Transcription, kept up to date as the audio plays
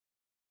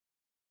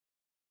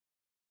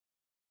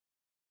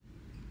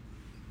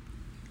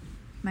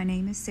My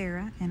name is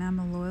Sarah, and I'm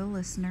a loyal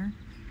listener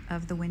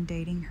of the When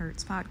Dating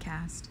Hurts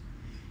podcast.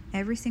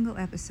 Every single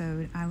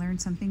episode, I learn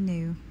something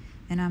new,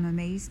 and I'm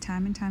amazed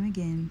time and time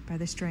again by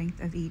the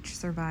strength of each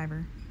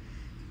survivor.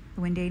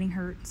 The When Dating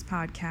Hurts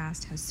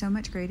podcast has so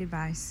much great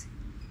advice.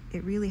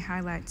 It really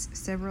highlights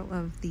several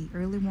of the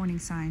early warning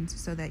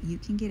signs so that you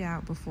can get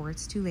out before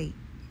it's too late.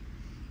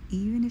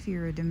 Even if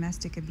you're a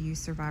domestic abuse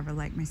survivor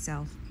like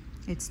myself,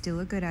 it's still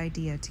a good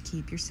idea to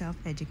keep yourself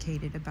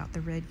educated about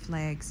the red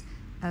flags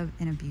of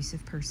an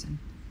abusive person.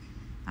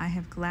 I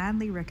have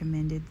gladly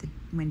recommended the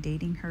When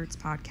Dating Hurts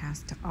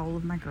podcast to all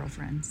of my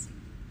girlfriends.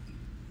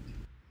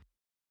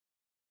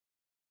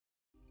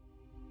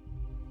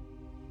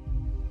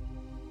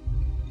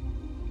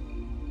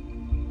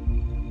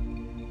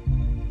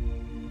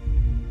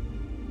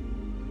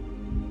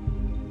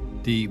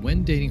 The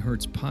When Dating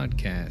Hurts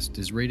podcast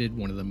is rated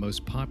one of the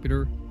most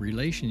popular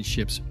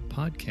relationships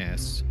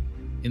podcasts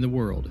in the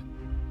world.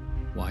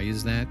 Why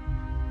is that?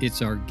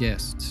 It's our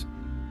guests.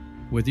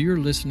 Whether you're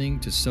listening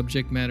to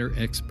subject matter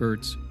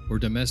experts or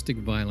domestic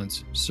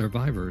violence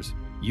survivors,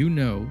 you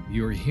know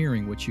you're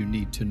hearing what you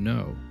need to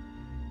know,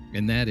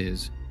 and that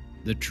is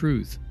the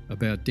truth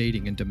about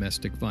dating and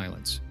domestic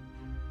violence.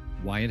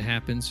 Why it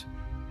happens,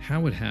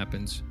 how it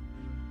happens,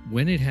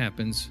 when it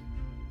happens,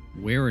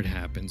 where it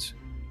happens,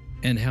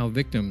 and how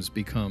victims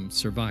become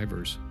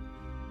survivors.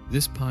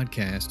 This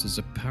podcast is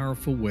a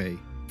powerful way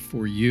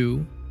for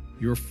you,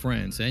 your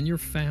friends, and your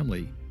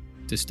family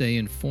to stay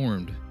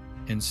informed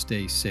and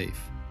stay safe.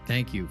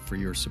 Thank you for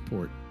your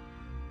support.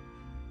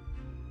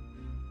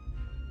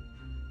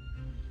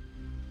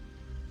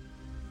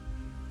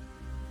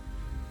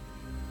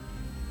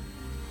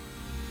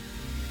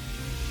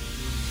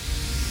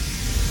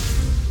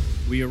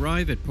 We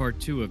arrive at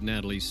part 2 of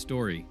Natalie's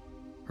story.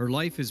 Her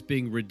life is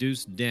being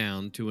reduced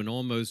down to an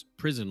almost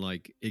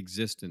prison-like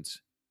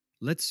existence.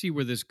 Let's see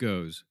where this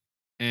goes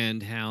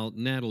and how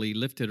Natalie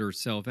lifted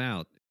herself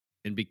out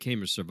and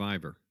became a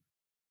survivor.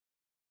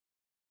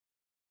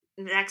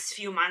 The next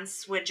few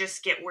months would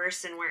just get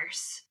worse and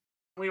worse.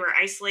 We were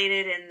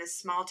isolated in this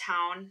small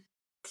town,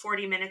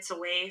 40 minutes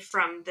away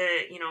from the,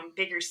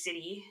 bigger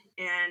city.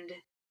 And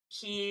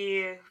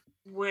he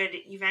would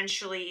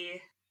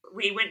eventually,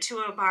 we went to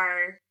a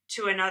bar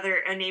to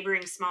a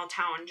neighboring small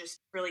town, just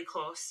really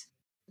close.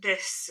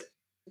 This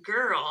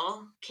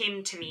girl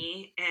came to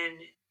me and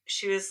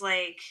she was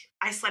like,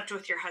 "I slept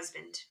with your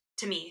husband,"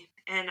 to me.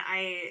 And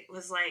I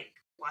was like,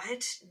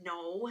 "What?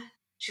 No."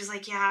 She's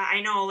like, "Yeah,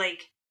 I know,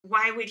 like,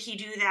 why would he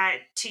do that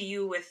to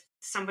you with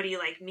somebody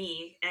like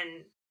me?"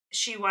 And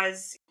she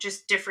was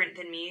just different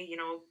than me,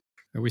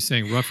 Are we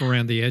saying rough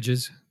around the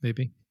edges,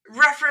 maybe?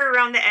 rougher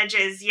around the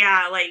edges.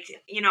 Yeah. Like,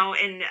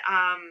 and,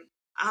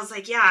 I was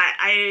like, "Yeah,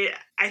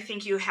 I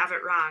think you have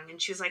it wrong."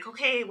 And she was like,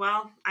 "Okay,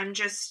 well, I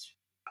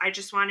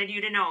just wanted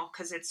you to know,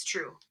 'cause it's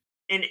true."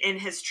 In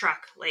his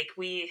truck, like,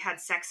 we had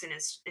sex in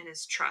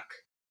his truck.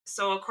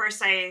 So of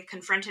course I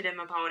confronted him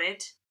about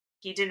it.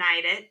 He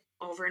denied it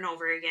over and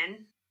over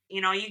again.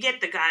 You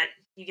get the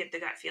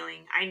gut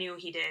feeling. I knew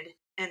he did.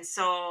 And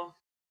so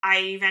I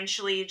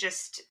eventually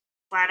just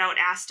flat out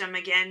asked him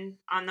again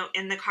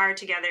in the car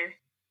together.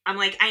 I'm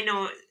like, I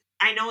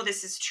know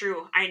this is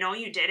true. I know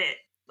you did it.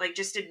 Like,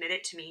 just admit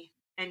it to me."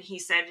 And he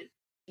said,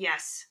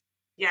 "Yes.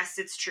 Yes,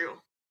 it's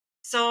true."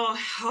 So,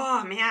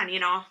 oh man,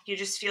 you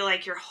just feel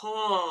like your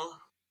whole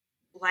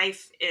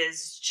life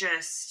is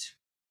just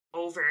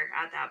over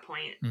at that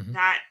point. Mm-hmm.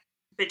 That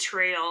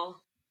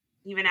betrayal,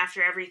 even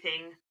after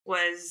everything,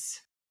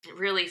 it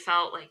really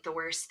felt like the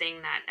worst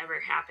thing that ever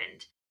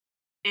happened.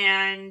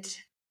 And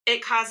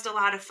it caused a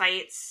lot of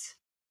fights.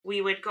 We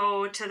would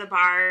go to the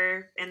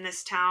bar in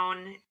this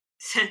town,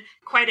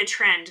 quite a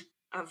trend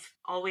of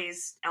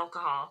always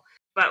alcohol.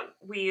 But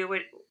we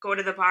would go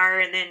to the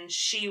bar and then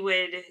she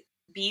would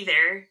be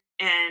there.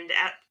 And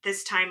at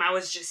this time, I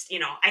was just,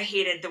 I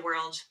hated the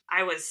world.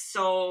 I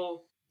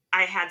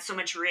had so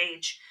much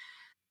rage.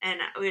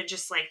 And I would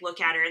just like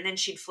look at her and then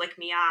she'd flick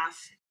me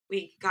off.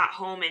 We got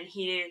home and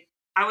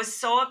I was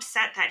so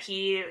upset that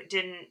he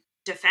didn't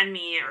defend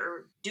me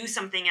or do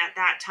something at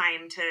that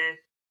time to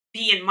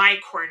be in my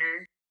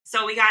corner.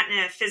 So we got in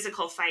a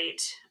physical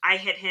fight. I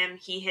hit him,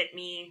 he hit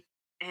me,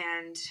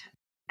 and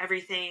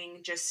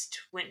everything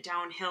just went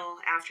downhill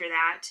after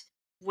that.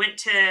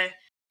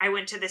 I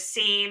went to the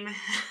same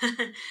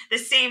the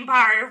same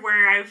bar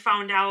where I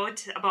found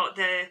out about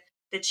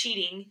the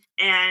cheating,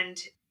 and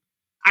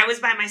I was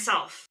by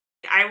myself.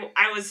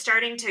 I was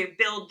starting to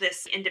build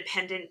this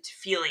independent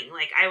feeling.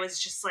 Like, I was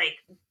just like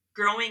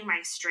growing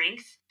my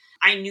strength.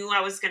 I knew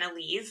I was going to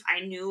leave. I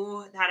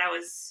knew that I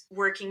was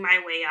working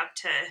my way up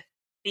to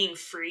being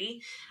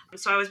free.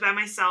 So I was by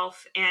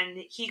myself, and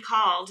he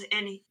called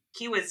and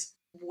he was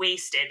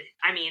wasted.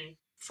 I mean,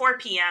 4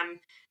 p.m.,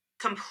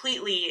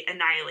 completely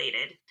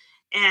annihilated.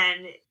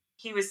 And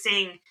he was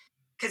saying,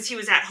 because he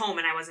was at home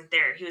and I wasn't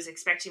there, he was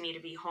expecting me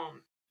to be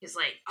home. He's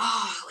like,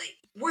 "Oh, like,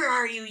 where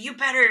are you? You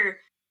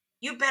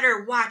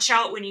better watch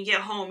out when you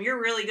get home.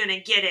 You're really going to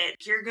get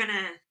it. You're going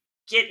to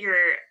get your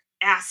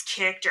ass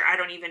kicked, or I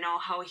don't even know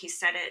how he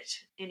said it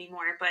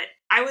anymore. But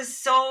I was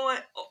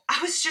scared.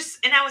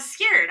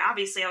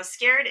 Obviously, I was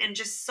scared and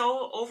just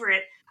so over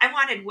it. I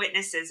wanted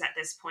witnesses at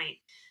this point.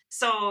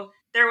 So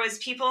there was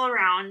people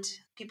around,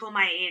 people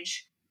my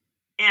age,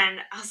 and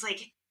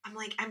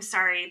I'm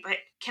sorry, but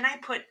can I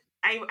put,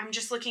 I'm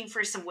just looking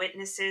for some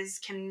witnesses.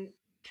 Can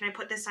I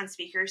put this on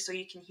speaker so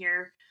you can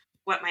hear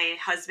what my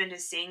husband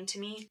is saying to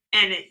me?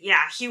 And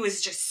he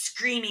was just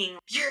screaming,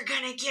 "You're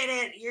gonna get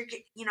it. You're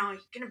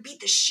gonna beat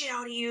the shit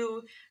out of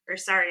you." Or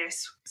sorry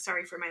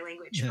for my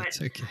language, That's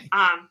but okay.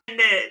 and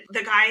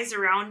the guys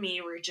around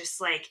me were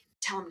just like,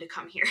 "Tell him to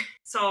come here."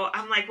 So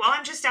I'm like, "Well,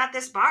 I'm just at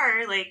this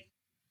bar. Like,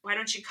 why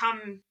don't you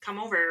come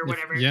over or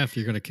whatever?" If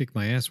you're gonna kick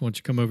my ass, why don't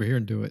you come over here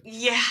and do it?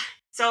 Yeah.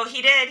 So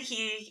he did.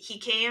 He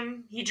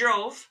came. He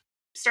drove.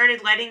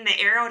 Started letting the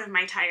air out of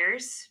my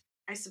tires,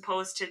 I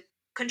suppose, to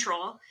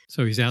control.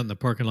 So he's out in the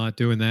parking lot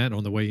doing that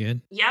on the way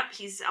in? Yep,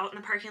 he's out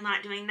in the parking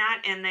lot doing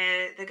that, and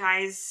the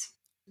guys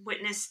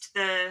witnessed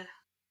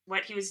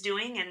what he was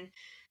doing, and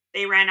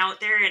they ran out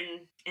there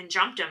and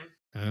jumped him.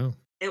 Oh.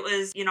 It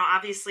was,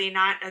 obviously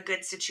not a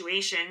good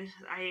situation.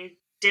 I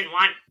didn't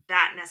want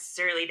that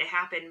necessarily to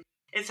happen.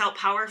 It felt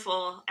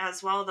powerful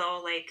as well,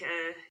 though. Like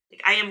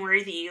I am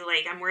worthy.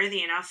 Like, I'm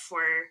worthy enough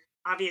for,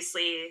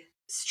 obviously,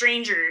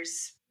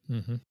 strangers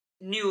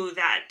knew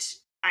that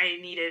I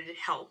needed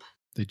help.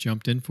 They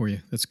jumped in for you.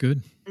 That's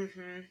good.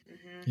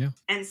 Yeah.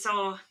 And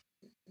so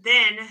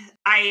then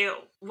I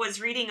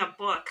was reading a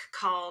book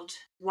called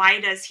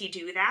 "Why Does He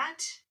Do That?"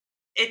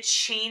 It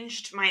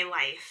changed my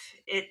life.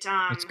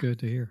 That's good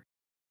to hear.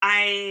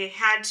 I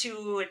had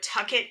to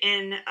tuck it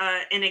in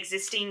an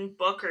existing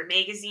book or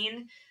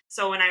magazine.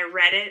 So when I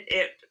read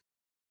it,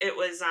 it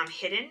was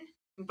hidden,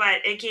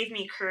 but it gave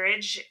me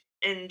courage,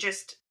 and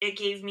just it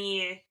gave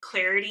me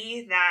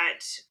clarity that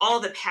all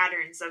the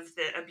patterns of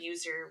the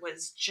abuser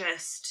was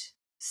just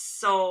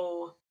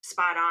so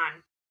spot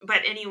on.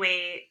 But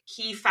anyway,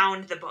 he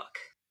found the book.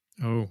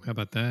 Oh, how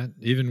about that?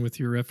 Even with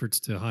your efforts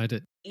to hide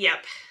it.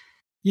 Yep.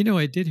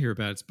 I did hear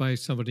about it. It's by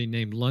somebody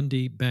named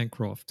Lundy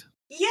Bancroft.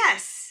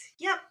 Yes.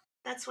 Yep.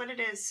 That's what it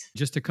is.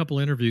 Just a couple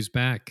interviews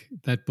back,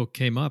 that book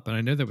came up, and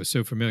I know that was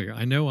so familiar.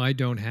 I know I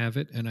don't have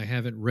it, and I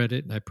haven't read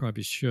it, and I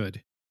probably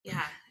should.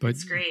 Yeah, but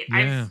it's great.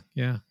 Yeah.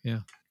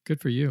 Good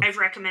for you. I've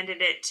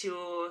recommended it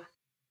to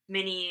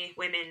many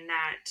women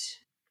that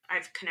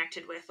I've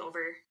connected with over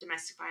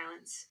domestic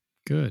violence.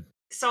 Good.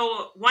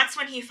 So once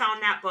when he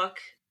found that book,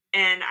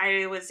 and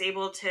I was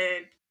able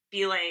to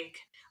be like,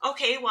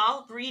 okay,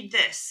 well, read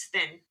this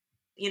then.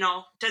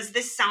 Does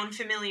this sound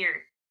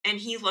familiar? And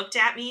he looked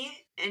at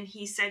me and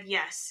he said,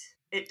 yes,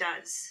 it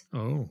does.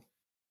 Oh.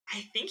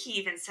 I think he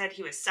even said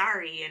he was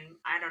sorry, and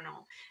I don't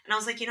know. And I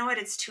was like, you know what?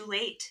 It's too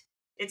late.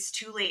 It's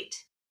too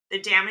late.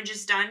 The damage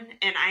is done,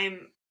 and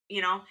I'm,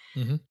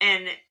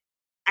 and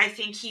I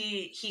think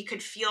he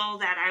could feel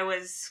that I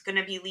was going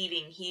to be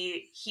leaving.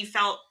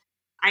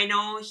 I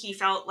know he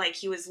felt like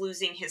he was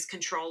losing his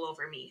control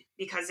over me,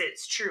 because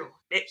it's true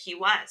that he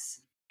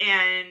was.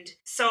 And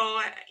so,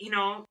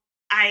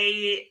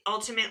 I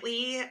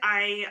ultimately,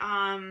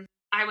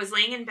 I was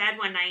laying in bed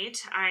one night.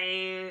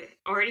 I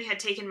already had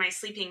taken my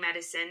sleeping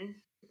medicine,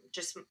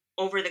 just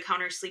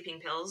over-the-counter sleeping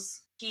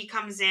pills. He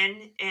comes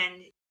in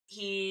and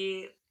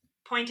he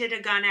pointed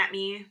a gun at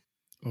me.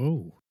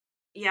 Oh.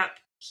 Yep.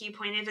 He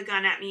pointed a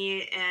gun at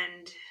me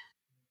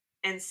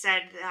and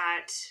said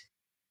that,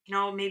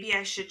 maybe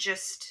I should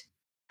just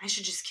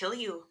kill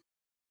you.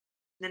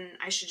 And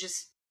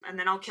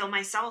then I'll kill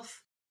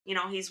myself.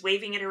 He's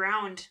waving it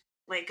around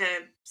like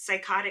a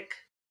psychotic,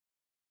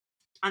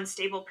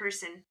 unstable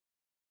person.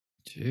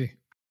 Gee.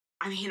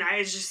 I mean, I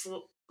was just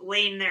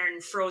laying there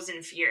in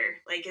frozen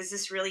fear. Like, is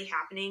this really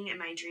happening?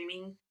 Am I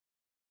dreaming?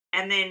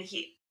 And then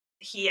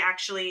he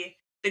actually,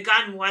 the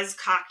gun was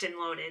cocked and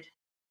loaded.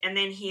 And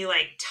then he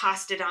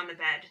tossed it on the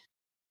bed.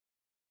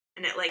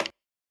 And it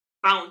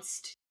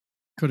bounced.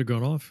 Could have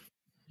gone off.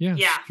 Yeah.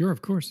 Sure,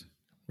 of course.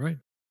 Right.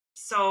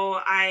 So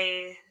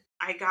I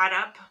got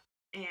up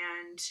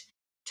and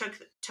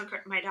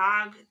took my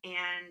dog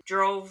and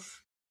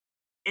drove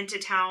into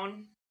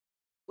town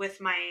with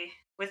my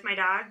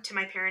dog to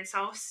my parents'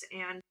 house.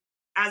 And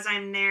as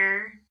I'm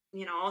there,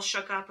 all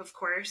shook up, of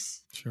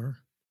course. Sure.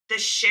 The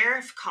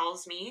sheriff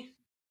calls me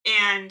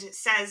and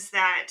says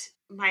that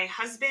my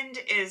husband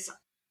is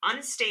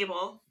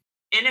unstable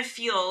in a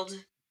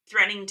field,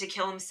 threatening to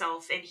kill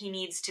himself, and he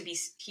needs to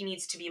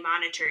be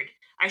monitored.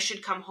 I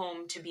should come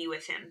home to be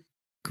with him.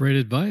 Great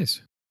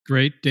advice.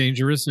 Great,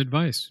 dangerous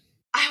advice.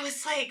 I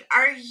was like,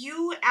 are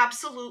you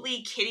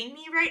absolutely kidding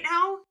me right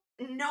now?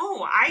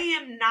 No, I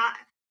am not.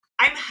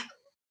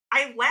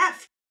 I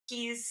left.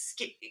 He's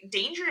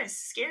dangerous,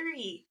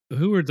 scary.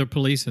 Who are the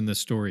police in this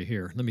story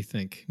here? Let me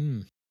think.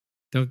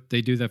 Don't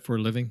they do that for a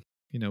living?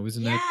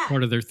 Isn't that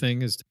part of their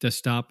thing, is to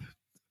stop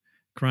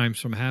crimes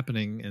from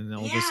happening? And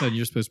all of a sudden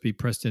you're supposed to be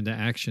pressed into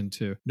action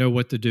to know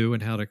what to do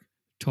and how to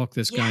talk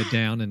this guy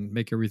down and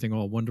make everything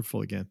all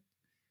wonderful again.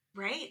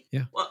 Right?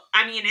 Yeah. Well,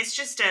 I mean, it's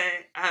just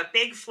a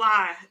big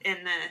flaw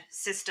in the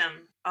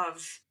system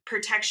of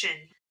protection.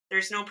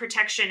 there's no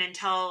protection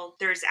until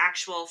there's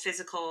actual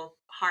physical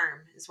harm,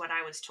 is what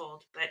I was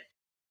told. But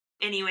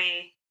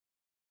anyway,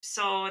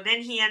 so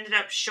then he ended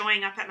up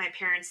showing up at my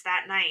parents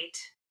that night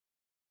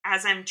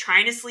as I'm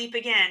trying to sleep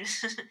again.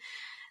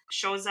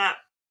 Shows up,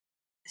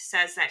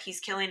 says that he's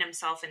killing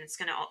himself and it's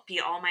going to be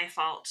all my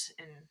fault.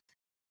 And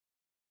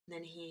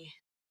then he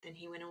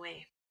went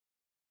away.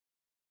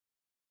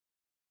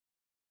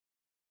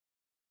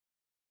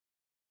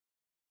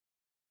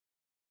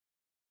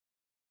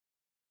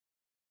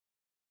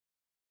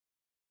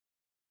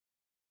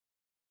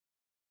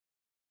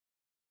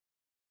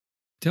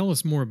 Tell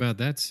us more about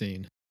that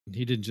scene.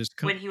 He didn't just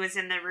come. When he was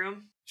in the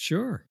room.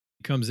 Sure.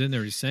 He comes in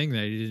there, he's saying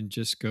that. He didn't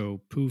just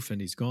go poof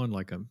and he's gone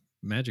like a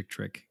magic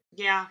trick.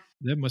 Yeah,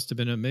 That must have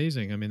been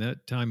amazing. I mean,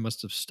 that time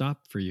must have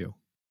stopped for you.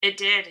 it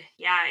did.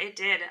 Yeah, it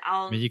did.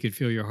 I mean, you could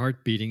feel your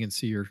heart beating and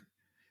see your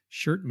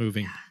shirt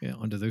moving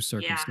under those Yeah.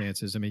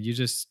 circumstances. I mean,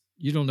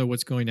 you don't know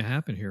what's going to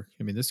happen here.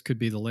 I mean, this could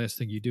be the last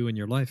thing you do in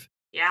your life.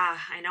 Yeah,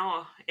 I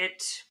know.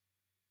 It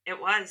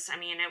was. I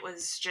mean, it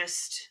was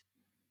just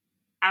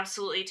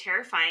absolutely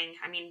terrifying.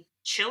 I mean,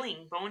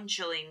 chilling, bone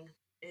chilling.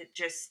 It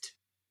just,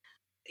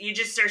 you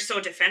just are so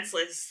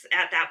defenseless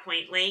at that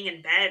point, laying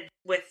in bed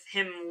with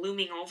him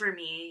looming over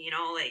me,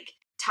 like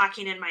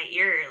talking in my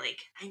ear, like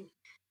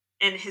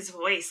and his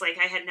voice, like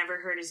I had never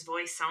heard his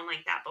voice sound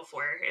like that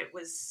before.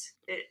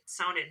 It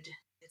sounded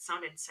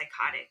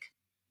psychotic.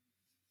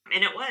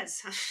 And it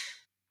was.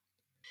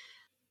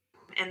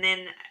 And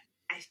then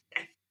I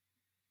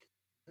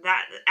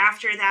that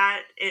after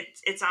that,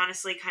 it's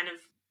honestly kind of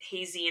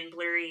hazy and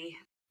blurry.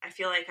 I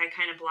feel like I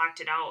kind of blocked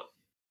it out,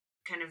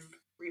 kind of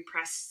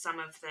repressed some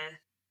of the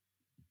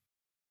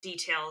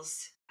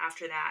details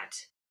after that.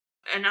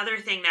 Another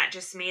thing that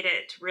just made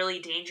it really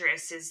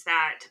dangerous is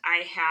that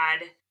I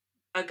had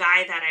a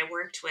guy that I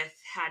worked with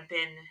had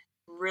been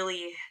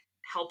really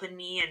helping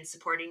me and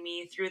supporting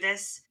me through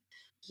this.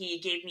 He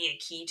gave me a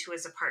key to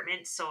his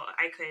apartment so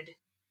I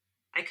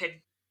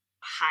could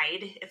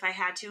hide if I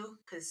had to,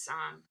 because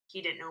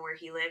he didn't know where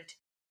he lived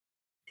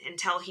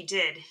until he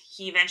did.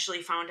 He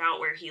eventually found out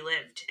where he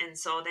lived, and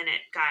so then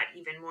it got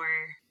even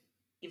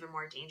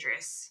more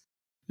dangerous.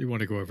 You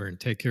want to go over and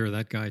take care of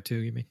that guy too,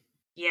 you mean?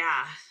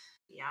 Yeah.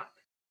 Yep.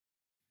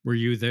 Were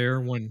you there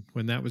when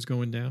that was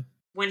going down?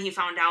 When he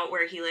found out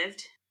where he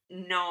lived?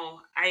 No,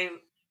 I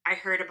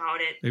heard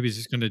about it. Maybe he's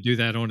just going to do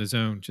that on his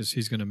own. Just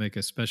he's going to make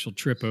a special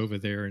trip over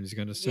there and he's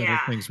going to settle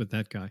things with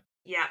that guy.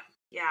 Yeah.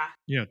 Yeah.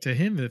 Yeah, to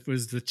him it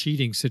was the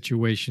cheating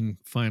situation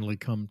finally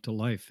come to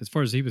life as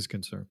far as he was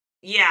concerned.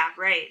 Yeah,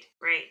 right.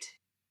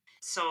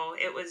 So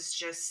it was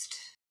just,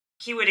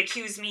 he would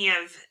accuse me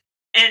of,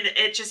 and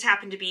it just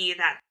happened to be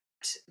that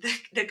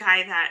the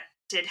guy that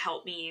did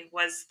help me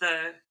was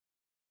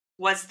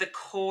the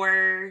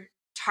core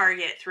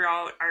target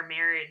throughout our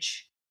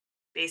marriage.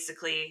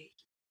 Basically,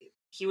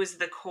 he was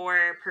the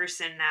core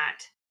person that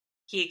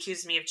he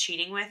accused me of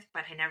cheating with,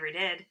 but I never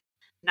did.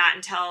 Not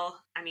until,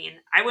 I mean,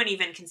 I wouldn't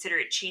even consider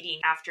it cheating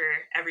after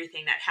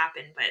everything that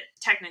happened, but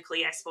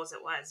technically I suppose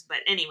it was. But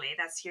anyway,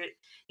 that's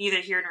neither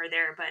here nor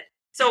there. But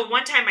so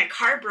one time my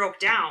car broke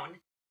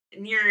down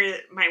near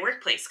my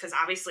workplace, because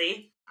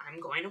obviously I'm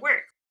going to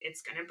work.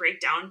 It's going to break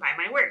down by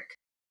my work.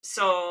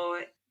 So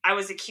I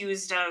was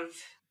accused of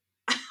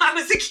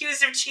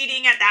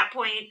cheating at that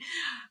point.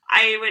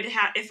 I would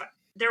have, if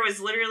there was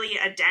literally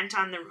a dent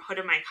on the hood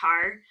of my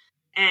car,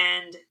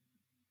 and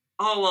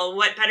oh, well,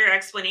 what better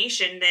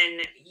explanation than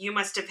you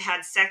must have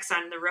had sex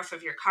on the roof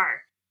of your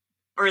car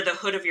or the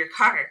hood of your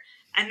car.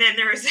 And then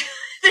there was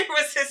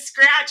a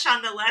scratch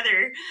on the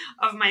leather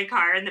of my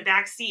car in the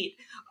back seat.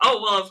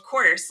 Oh, well, of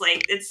course,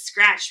 like it's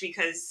scratched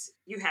because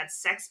you had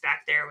sex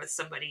back there with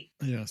somebody.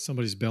 Yeah,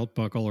 somebody's belt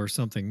buckle or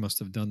something must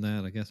have done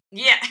that, I guess.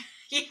 Yeah,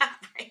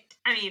 right.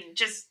 I mean,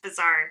 just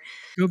bizarre.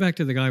 Go back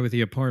to the guy with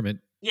the apartment.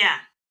 Yeah.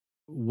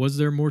 Was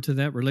there more to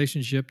that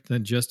relationship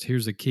than just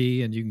here's a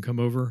key and you can come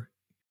over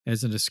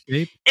as an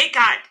escape? It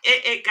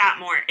got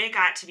more. It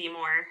got to be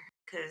more,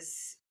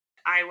 because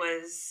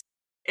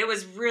it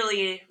was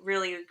really,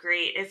 really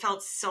great. It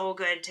felt so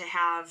good to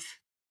have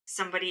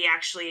somebody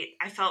actually,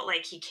 I felt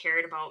like he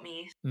cared about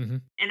me. Mm-hmm.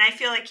 And I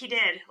feel like he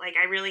did. Like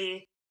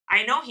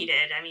I know he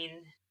did. I mean,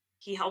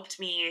 he helped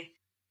me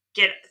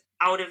get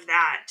out of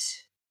that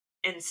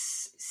in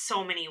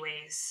so many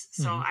ways.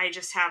 So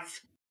Mm-hmm.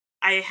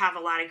 I have a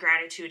lot of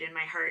gratitude in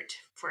my heart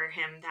for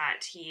him,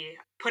 that he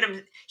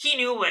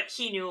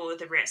knew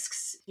the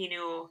risks. He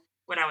knew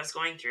what I was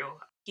going through.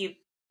 He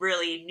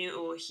really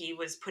knew he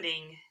was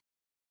putting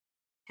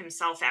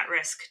himself at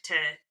risk to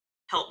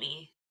help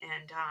me.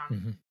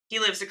 And he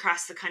lives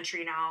across the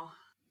country now.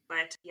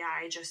 But yeah,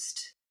 I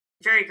just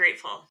very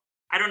grateful.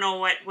 I don't know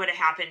what would have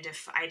happened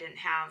if I didn't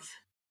have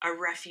a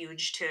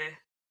refuge to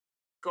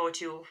go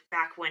to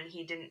back when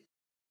he didn't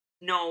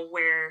know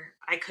where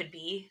I could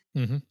be.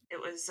 Mm-hmm. It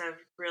was a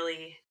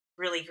really,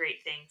 really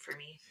great thing for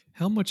me.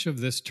 How much of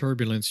this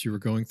turbulence you were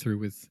going through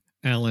with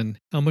Alan,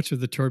 how much of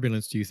the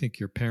turbulence do you think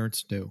your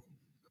parents knew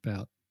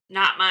about?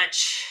 Not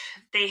much.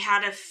 They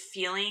had a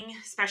feeling,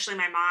 especially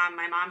my mom.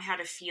 My mom had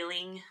a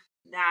feeling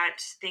that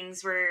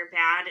things were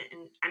bad.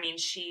 And I mean,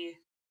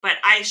 but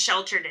I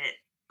sheltered it.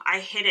 I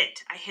hid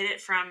it. I hid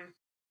it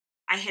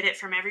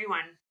from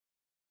everyone.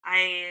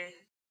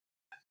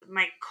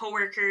 My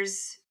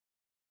coworkers,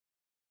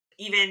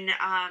 even,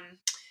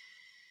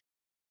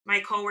 my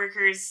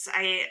coworkers,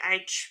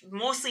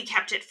 mostly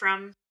kept it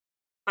from,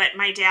 but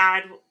my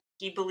dad,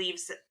 he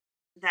believes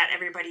that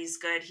everybody's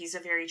good. He's a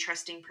very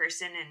trusting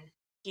person. And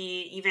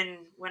even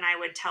when I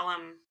would tell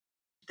him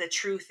the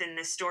truth in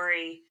the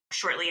story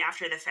shortly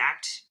after the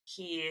fact,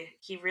 he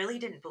really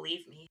didn't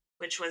believe me,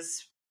 which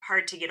was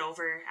hard to get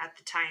over at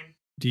the time.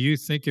 Do you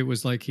think it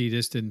was like he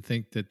just didn't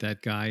think that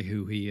that guy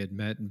who he had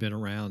met and been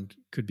around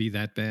could be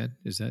that bad?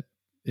 Is that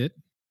it?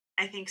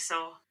 I think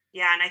so.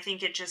 Yeah, and I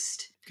think it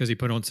just, Because he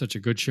put on such a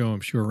good show,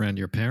 I'm sure, around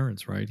your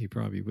parents, right? He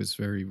probably was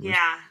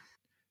yeah,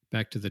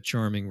 back to the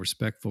charming,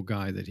 respectful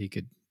guy that he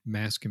could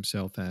mask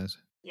himself as.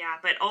 yeah,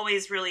 but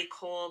always really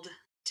cold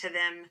to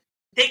them.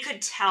 They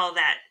could tell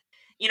that,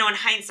 in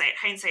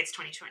hindsight's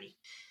 2020.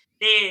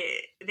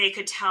 They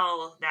could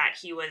tell that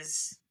he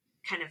was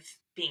kind of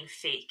being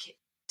fake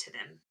to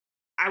them.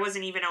 I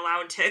wasn't even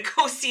allowed to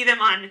go see them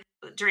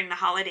during the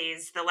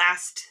holidays. The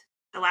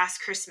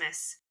last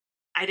Christmas,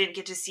 I didn't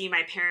get to see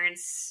my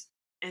parents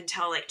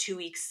until like 2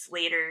 weeks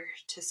later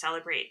to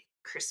celebrate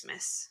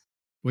Christmas.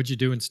 What'd you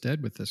do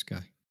instead with this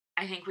guy?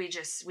 I think we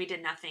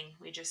did nothing.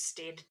 We just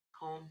stayed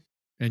home.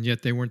 And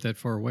yet they weren't that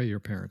far away, your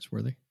parents,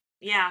 were they?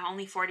 Yeah,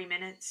 only 40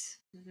 minutes.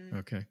 Mm-hmm.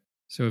 Okay.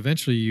 So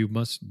eventually you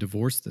must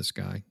divorce this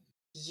guy.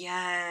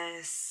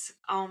 Yes.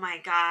 Oh my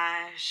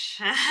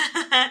gosh.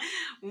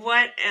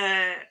 What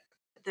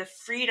the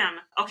freedom.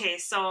 Okay,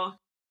 so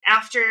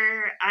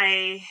after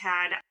I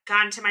had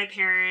gone to my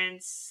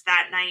parents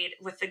that night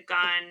with the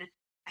gun,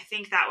 I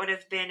think that would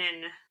have been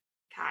in,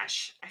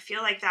 gosh, I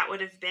feel like that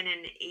would have been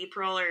in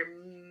April or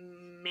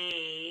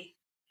May.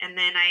 And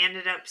then I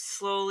ended up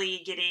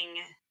slowly getting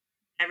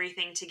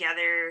everything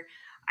together.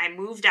 I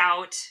moved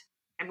out.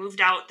 I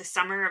moved out the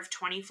summer of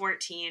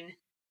 2014.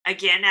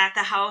 Again, at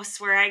the house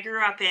where I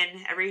grew up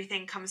in,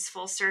 everything comes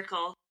full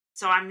circle.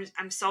 So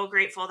I'm so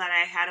grateful that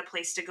I had a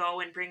place to go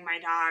and bring my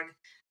dog.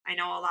 I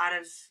know a lot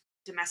of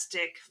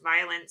domestic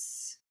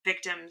violence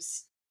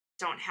victims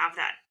don't have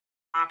that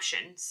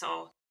option.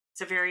 So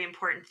it's a very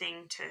important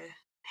thing to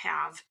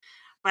have.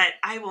 But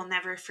I will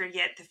never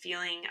forget the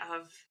feeling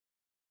of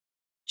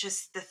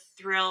just the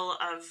thrill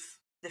of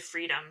the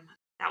freedom.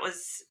 That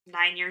was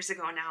 9 years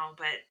ago now,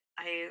 but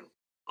I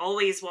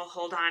always will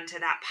hold on to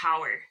that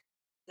power.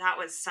 That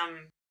was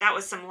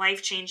some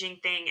life-changing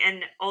thing.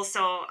 And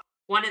also,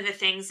 one of the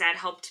things that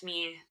helped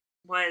me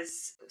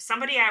was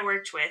somebody I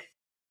worked with.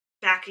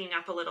 Backing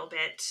up a little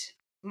bit,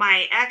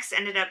 my ex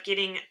ended up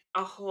getting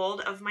a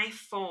hold of my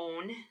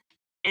phone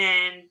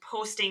and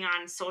posting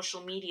on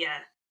social media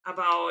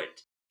about,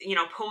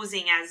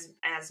 posing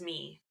as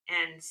me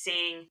and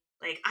saying,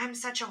 like, I'm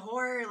such a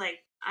whore, like,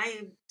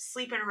 I'm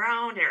sleeping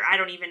around, or I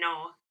don't even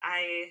know.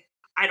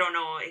 I don't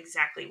know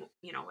exactly,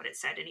 what it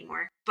said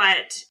anymore.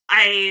 But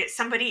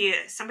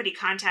somebody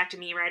contacted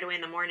me right away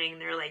in the morning,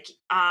 and they're like,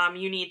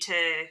 you need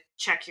to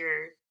check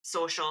your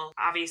social.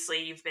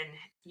 Obviously you've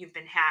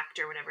been hacked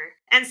or whatever.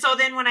 And so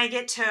then when I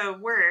get to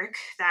work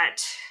that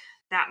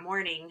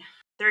morning,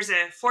 there's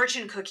a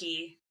fortune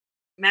cookie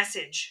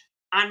message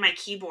on my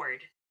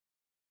keyboard,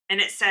 and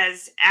it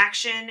says,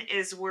 action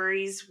is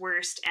worry's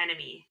worst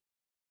enemy.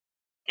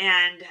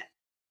 And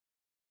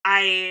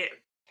I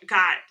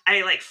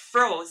like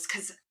froze,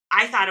 because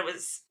I thought it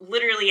was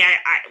literally, I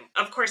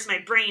of course my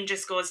brain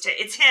just goes to,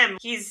 it's him,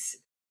 he's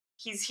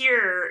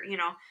here,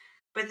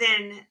 but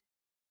then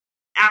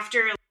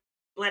after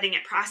letting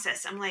it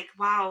process, I'm like,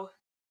 wow,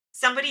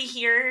 somebody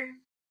here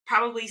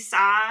probably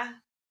saw,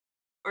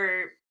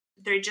 or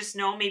they just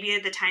know, maybe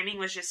the timing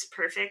was just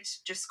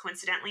perfect, just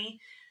coincidentally.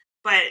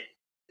 But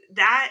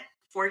that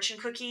fortune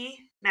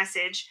cookie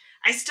message,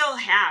 I still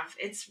have.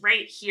 It's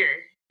right here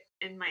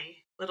in my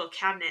little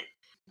cabinet.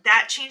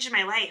 That changed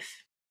my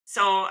life.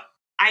 So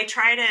I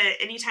try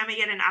to, anytime I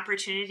get an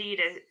opportunity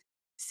to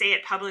say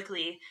it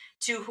publicly,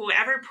 to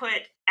whoever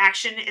put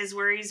action is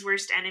worry's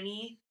worst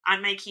enemy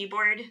on my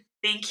keyboard,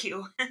 thank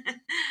you.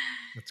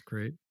 That's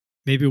great.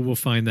 Maybe we'll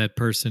find that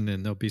person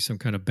and there'll be some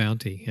kind of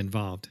bounty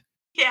involved.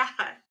 Yeah.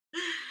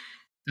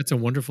 That's a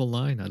wonderful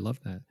line. I love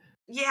that.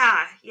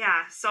 Yeah.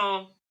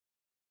 So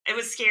it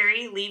was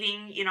scary.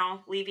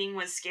 Leaving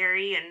was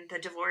scary, and the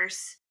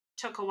divorce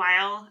took a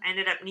while. I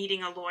ended up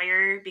needing a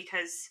lawyer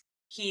because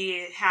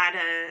he had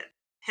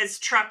his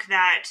truck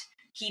that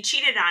he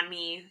cheated on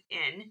me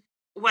in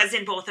was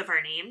in both of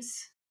our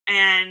names.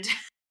 And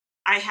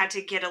I had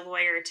to get a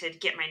lawyer to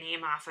get my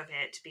name off of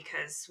it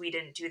because we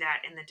didn't do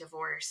that in the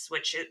divorce,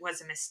 which it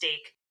was a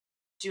mistake.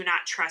 Do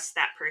not trust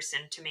that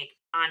person to make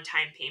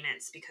on-time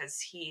payments, because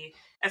he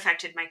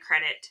affected my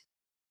credit.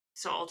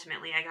 So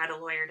ultimately I got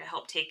a lawyer to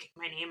help take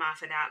my name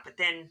off of that. But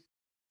then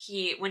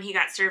when he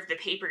got served the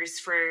papers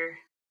for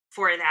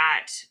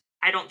that,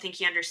 I don't think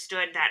he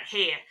understood that,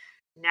 hey,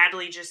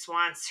 Natalie just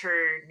wants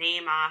her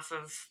name off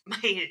of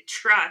my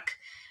truck.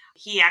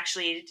 He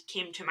actually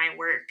came to my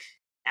work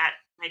at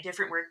my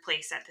different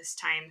workplace at this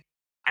time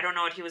I don't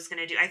know what he was going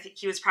to do. I think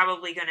he was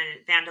probably going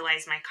to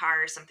vandalize my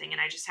car or something. And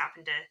I just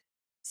happened to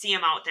see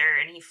him out there,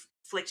 and he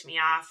flicked me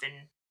off. And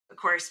of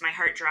course, my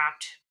heart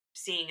dropped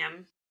seeing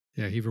him.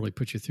 Yeah, he really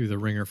put you through the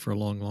ringer for a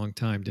long, long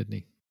time, didn't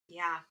he?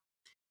 Yeah.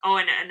 Oh,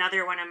 and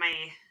another one of my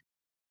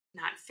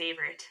not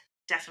favorite,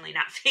 definitely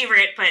not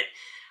favorite, but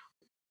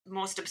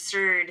most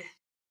absurd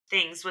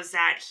things was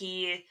that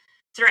he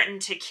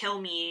threatened to kill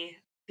me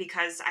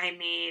because I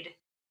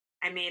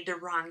made the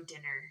wrong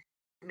dinner.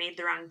 I made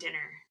the wrong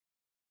dinner.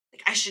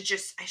 Like I should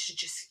just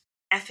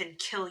effing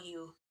kill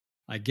you.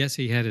 I guess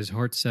he had his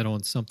heart set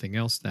on something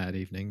else that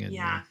evening, and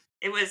Yeah.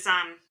 It was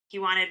he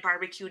wanted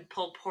barbecued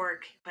pulled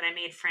pork, but I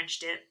made French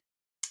dip.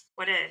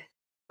 What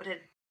a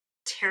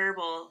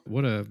terrible.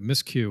 what a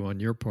miscue on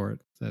your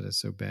part. That is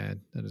so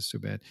bad. That is so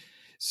bad.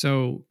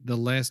 So the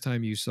last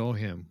time you saw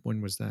him,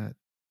 when was that?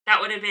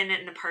 That would have been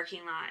in the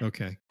parking lot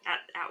Okay.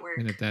 at work.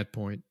 And at that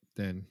point,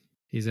 then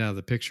he's out of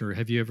the picture.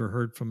 Have you ever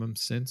heard from him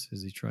since?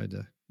 Has he tried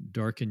to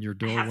darken your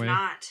I have doorway?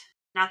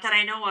 not that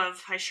I know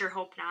of. I sure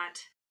hope not.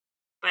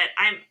 But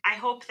I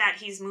hope that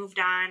he's moved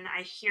on.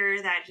 I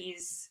hear that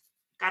he's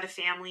got a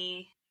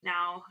family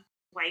now,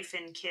 wife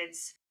and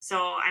kids.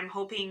 So I'm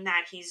hoping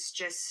that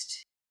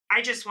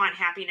I just want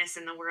happiness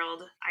in the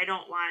world. I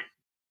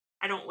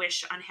don't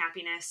wish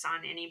unhappiness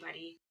on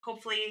anybody.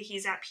 Hopefully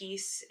he's at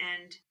peace,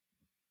 and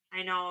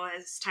I know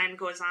as time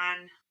goes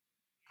on,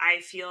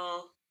 I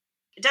feel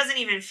it doesn't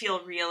even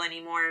feel real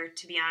anymore,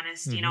 to be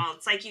honest. You Mhm. know,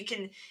 it's like you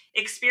can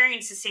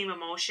experience the same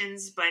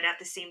emotions, but at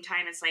the same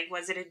time, it's like,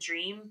 was it a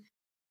dream?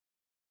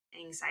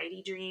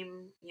 Anxiety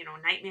dream,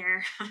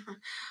 nightmare.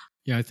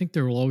 Yeah, I think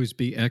there will always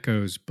be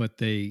echoes, but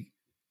they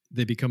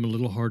become a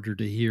little harder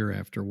to hear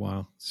after a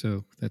while.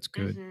 So that's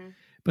good. Hmm.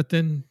 But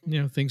then,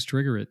 things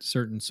trigger it.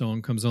 Certain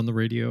song comes on the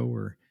radio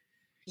or,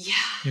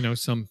 Yeah.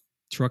 some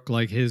truck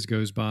like his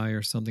goes by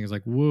or something. It's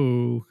like,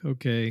 whoa,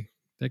 okay,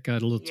 that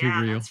got a little too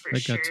Yeah, that's real. for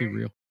That got too sure.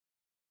 real.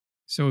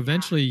 So Yeah.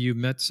 eventually you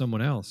met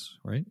someone else,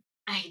 right?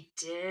 I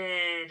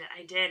did.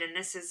 And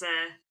this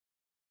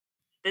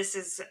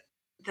is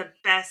the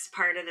best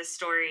part of the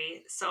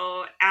story.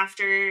 So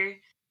after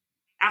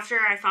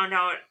I found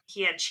out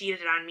he had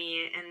cheated on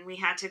me, and we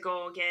had to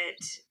go get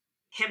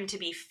him to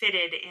be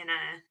fitted in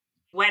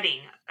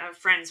a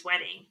friend's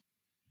wedding.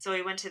 So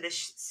we went to the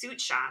suit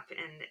shop,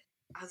 and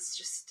I was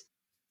just,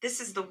 this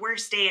is the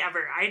worst day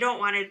ever. I don't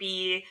want to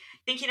be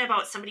thinking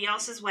about somebody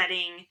else's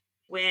wedding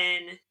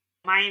when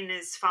mine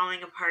is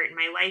falling apart and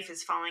my life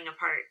is falling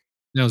apart.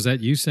 Now, is that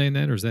you saying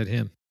that or is that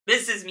him?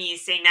 This is me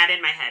saying that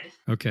in my head.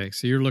 Okay,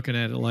 so you're looking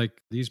at it like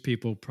these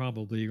people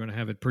probably are going to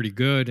have it pretty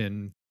good,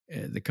 and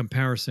the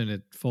comparison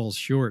it falls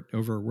short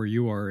over where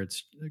you are.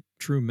 It's a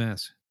true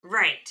mess.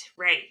 Right,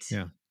 right.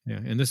 Yeah, yeah,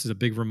 and this is a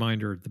big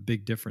reminder of the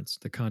big difference,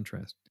 the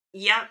contrast.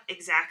 Yep,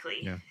 exactly.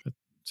 Yeah,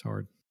 it's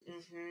hard.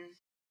 Hmm.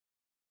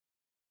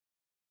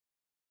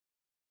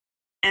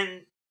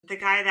 And the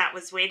guy that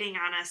was waiting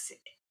on us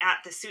at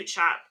the suit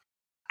shop,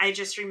 I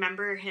just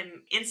remember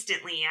him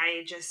instantly.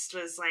 I just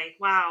was like,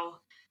 wow,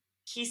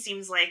 he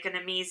seems like an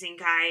amazing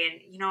guy.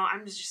 And,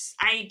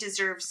 I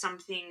deserve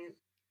something.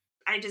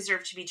 I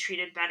deserve to be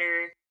treated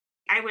better.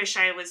 I wish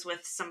I was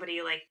with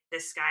somebody like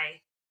this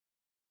guy.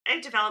 I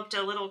developed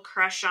a little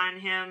crush on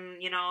him,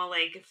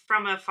 like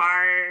from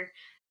afar.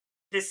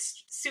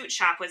 This suit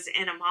shop was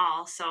in a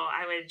mall. So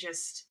I would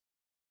just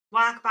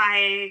walk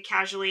by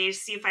casually,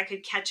 see if I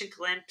could catch a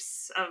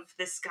glimpse of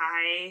this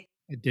guy.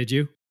 Did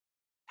you?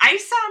 I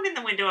saw him in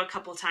the window a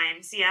couple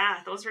times. Yeah,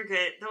 those were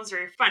good. Those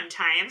were fun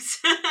times.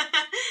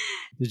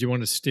 Did you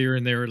want to steer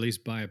in there, at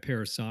least buy a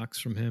pair of socks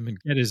from him and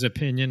get his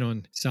opinion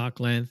on sock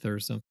length or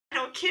something?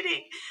 No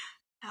kidding.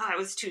 Oh, I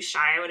was too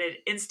shy. I would have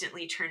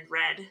instantly turned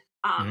red.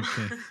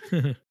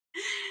 Okay.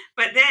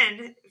 But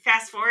then,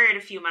 fast forward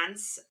a few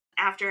months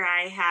after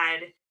I had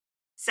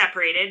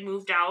separated,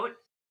 moved out,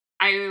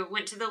 I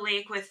went to the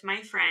lake with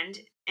my friend,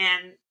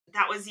 and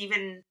that was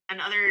even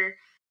another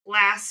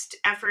last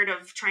effort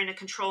of trying to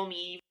control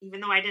me.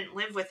 Even though I didn't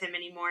live with him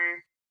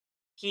anymore,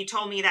 he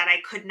told me that I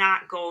could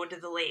not go to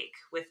the lake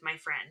with my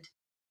friend.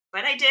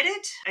 But I did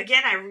it.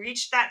 Again, I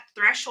reached that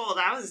threshold.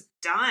 I was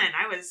done.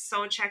 I was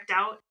so checked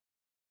out.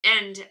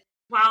 And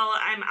while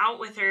I'm out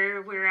with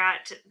her, we're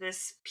at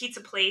this pizza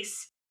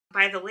place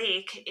by the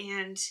lake,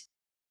 and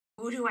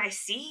who do I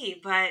see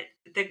but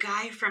the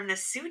guy from the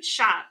suit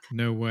shop?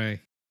 No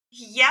way.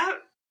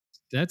 Yep.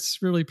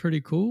 That's really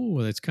pretty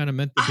cool. It's kind of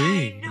meant to I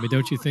be. I mean,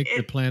 don't you know think the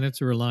it.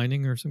 planets are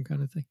aligning or some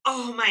kind of thing?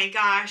 Oh my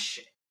gosh.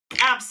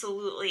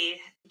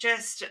 Absolutely.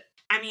 Just,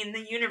 I mean,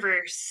 the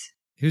universe.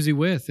 Who's he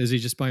with? Is he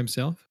just by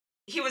himself?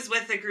 He was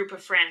with a group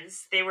of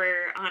friends. They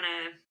were on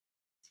a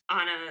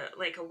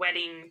like a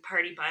wedding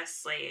party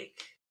bus.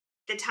 Like,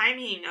 the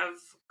timing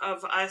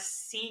of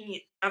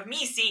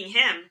me seeing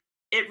him,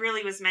 it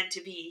really was meant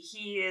to be.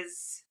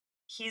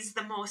 He's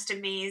the most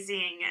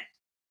amazing,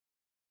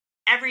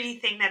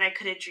 everything that I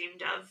could have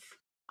dreamed of.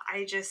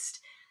 I just,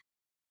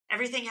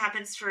 everything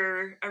happens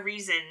for a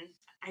reason,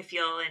 I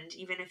feel, and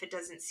even if it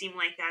doesn't seem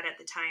like that at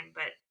the time.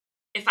 But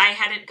if I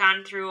hadn't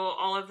gone through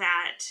all of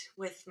that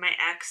with my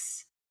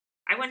ex,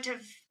 I wouldn't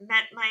have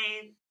met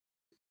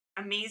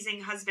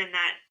amazing husband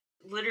that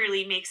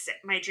literally makes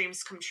my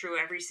dreams come true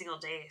every single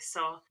day.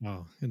 So,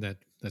 Oh, and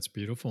that's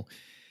beautiful.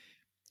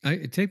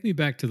 Take me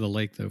back to the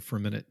lake though for a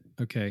minute.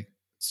 Okay.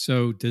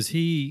 So does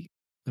he,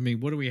 I mean,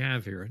 what do we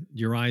have here?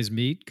 Your eyes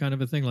meet kind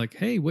of a thing, like,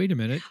 hey, wait a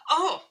minute.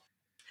 oh,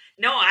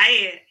 no,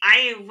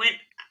 I went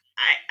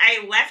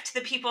I left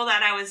the people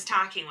that I was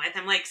talking with.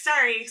 I'm like,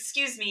 sorry,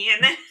 excuse me.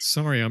 And then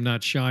Sorry, I'm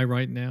not shy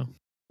right now.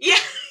 yeah,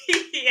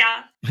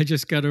 yeah. I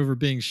just got over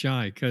being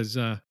shy because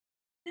this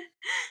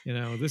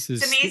It's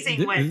is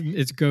amazing what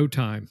it's go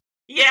time.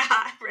 yeah,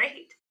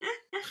 right.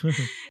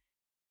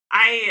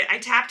 I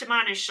tapped him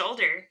on his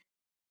shoulder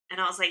and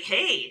I was like,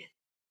 "Hey,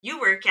 you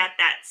work at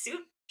that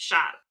suit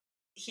shop."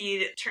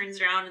 He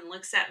turns around and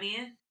looks at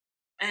me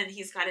and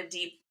he's got a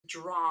deep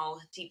drawl,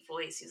 deep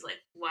voice. He's like,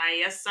 "Why,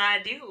 yes,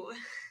 I do."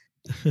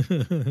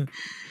 And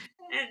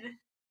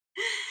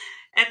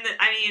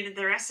I mean,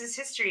 the rest is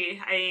history.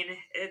 I mean,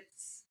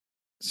 it's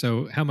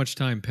So how much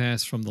time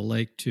passed from the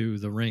lake to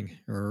the ring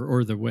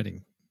or the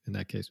wedding in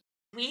that case?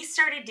 we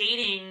started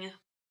dating.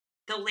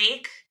 The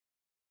lake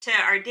to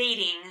our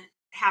dating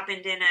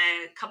happened in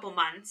a couple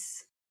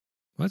months.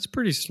 Well, that's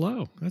pretty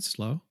slow. That's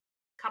slow.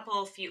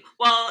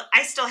 Well,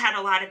 I still had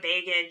a lot of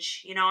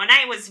baggage, and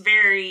I was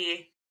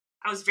very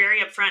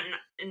upfront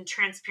and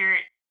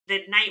transparent.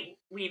 The night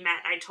we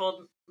met, I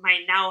told my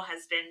now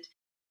husband,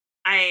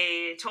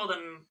 I told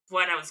him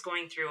what I was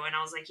going through, and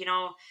I was like,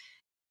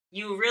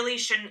 you really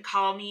shouldn't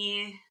call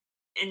me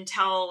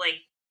until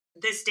like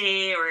this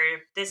day or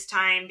this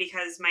time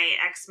because my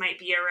ex might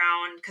be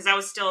around, because I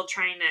was still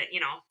trying to,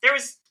 it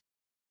was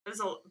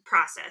a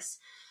process.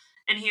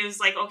 And he was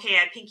like, okay,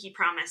 I pinky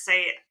promise.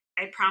 I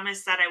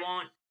promise that I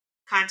won't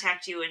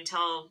contact you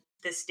until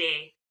this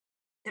day.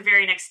 The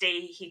very next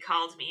day he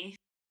called me.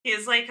 He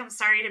was like, I'm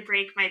sorry to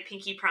break my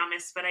pinky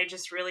promise, but I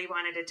just really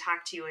wanted to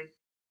talk to you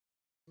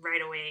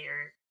right away,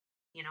 or,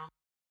 you know.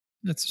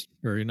 That's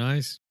very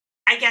nice.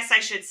 I guess I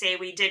should say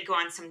we did go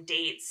on some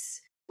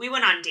dates. We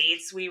went on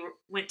dates.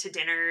 Went to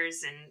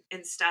dinners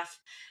and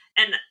stuff.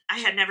 And I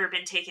had never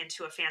been taken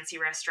to a fancy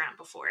restaurant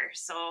before.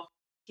 So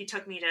he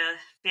took me to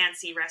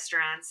fancy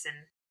restaurants, and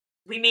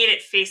we made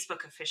it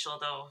Facebook official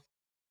though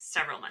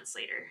several months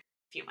later,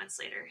 a few months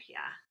later.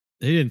 Yeah.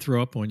 He didn't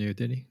throw up on you,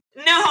 did he?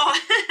 No,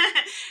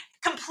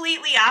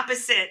 completely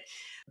opposite.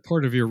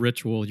 Part of your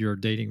ritual, your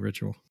dating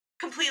ritual.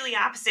 Completely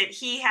opposite.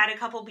 He had a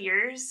couple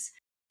beers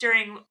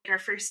during our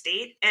first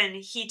date and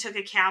he took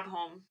a cab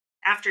home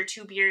after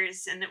 2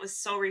 beers, and it was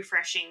so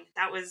refreshing.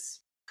 That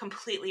was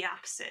completely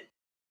opposite.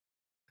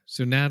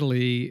 So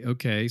Natalie,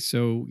 okay,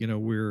 so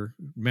we're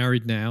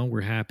married now,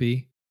 we're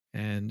happy,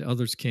 and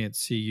others can't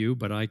see you,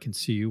 but I can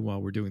see you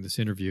while we're doing this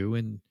interview,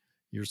 and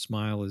your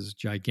smile is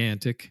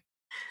gigantic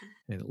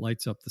and it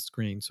lights up the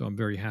screen. So I'm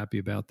very happy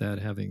about that,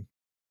 having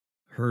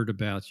heard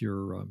about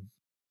your a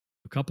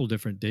couple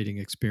different dating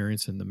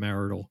experience and the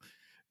marital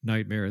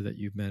nightmare that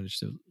you've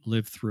managed to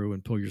live through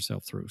and pull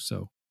yourself through.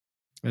 So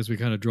as we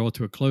kind of draw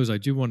to a close, I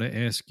do want to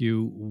ask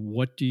you,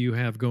 what do you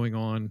have going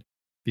on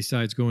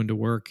besides going to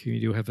work?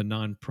 You do have a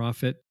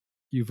nonprofit.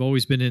 You've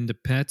always been into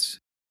pets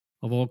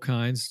of all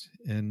kinds,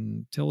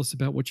 and tell us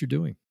about what you're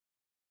doing.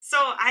 So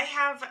I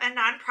have a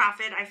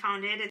nonprofit I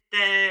founded.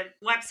 The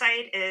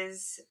website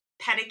is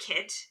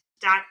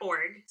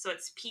petiquette.org. So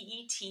it's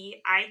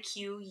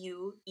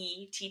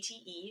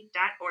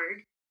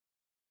petiquuette.org.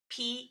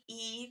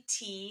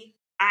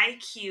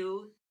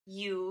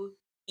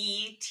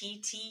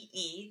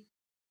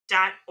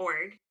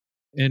 petiquuette.org.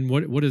 And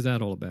what is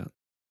that all about?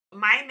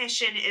 My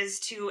mission is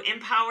to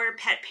empower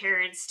pet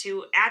parents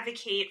to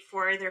advocate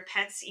for their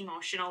pets'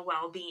 emotional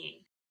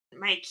well-being.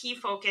 My key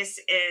focus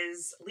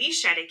is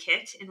leash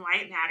etiquette and why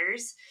it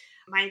matters.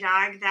 My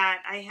dog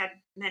that I had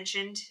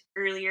mentioned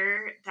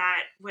earlier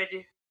that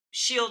would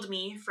shield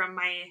me from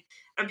my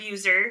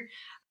abuser,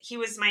 he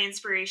was my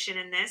inspiration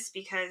in this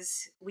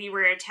because we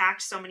were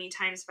attacked so many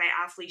times by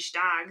off-leash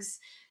dogs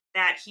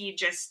that he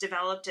just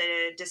developed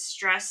a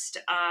distrust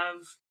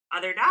of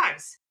other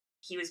dogs.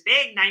 He was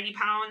big, 90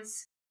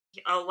 pounds,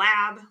 a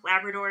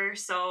Labrador.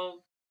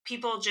 So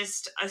people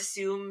just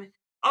assume,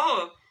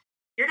 oh,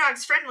 your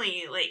dog's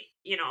friendly,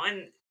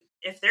 and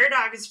if their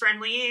dog is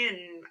friendly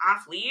and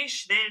off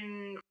leash,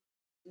 then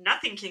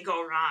nothing can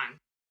go wrong.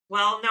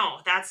 Well, no,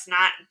 that's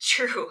not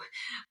true.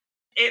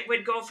 It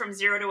would go from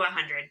 0 to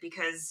 100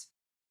 because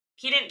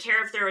he didn't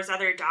care if there was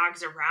other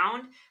dogs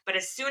around, but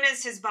as soon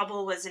as his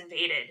bubble was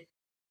invaded,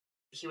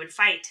 he would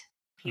fight.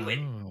 He would,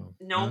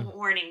 no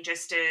warning,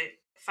 just to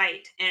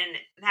fight. And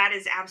that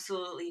is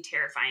absolutely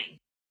terrifying.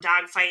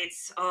 Dog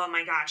fights, oh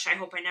my gosh, I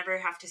hope I never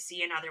have to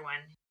see another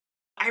one.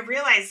 I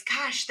realized,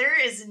 gosh, there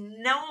is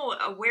no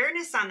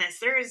awareness on this.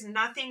 There is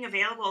nothing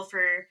available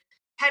for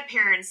pet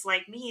parents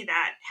like me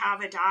that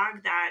have a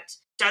dog that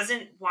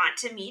doesn't want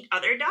to meet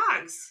other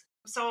dogs.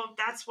 So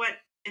that's what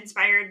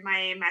inspired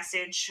my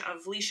message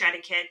of leash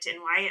etiquette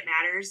and why it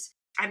matters.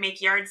 I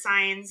make yard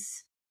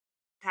signs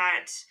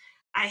that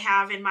I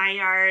have in my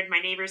yard. My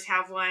neighbors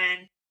have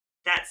one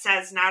that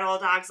says, not all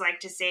dogs like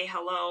to say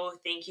hello.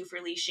 Thank you for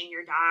leashing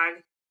your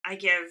dog. I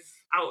give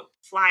out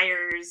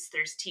flyers.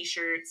 There's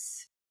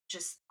t-shirts,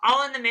 just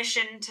all in the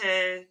mission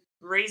to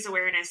raise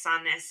awareness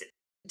on this.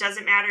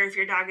 Doesn't matter if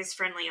your dog is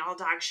friendly, all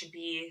dogs should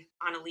be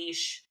on a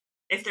leash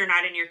if they're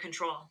not in your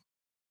control.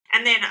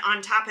 And then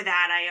on top of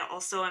that, I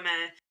also am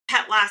a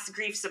pet loss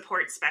grief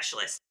support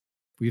specialist.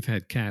 We've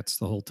had cats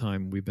the whole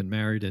time we've been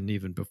married and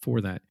even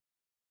before that.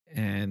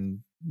 And,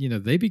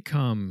 they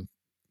become,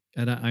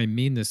 and I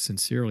mean this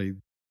sincerely,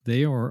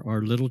 they are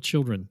our little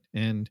children.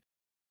 And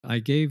I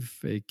gave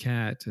a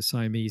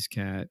Siamese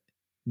cat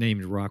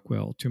named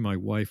Rockwell, to my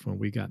wife when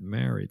we got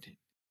married.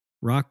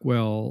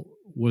 Rockwell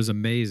was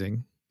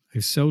amazing. He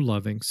was so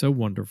loving, so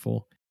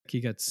wonderful. He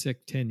got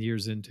sick 10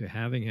 years into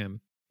having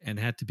him and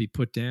had to be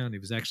put down. He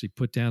was actually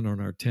put down on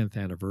our 10th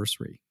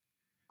anniversary.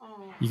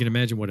 Oh, You can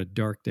imagine what a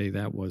dark day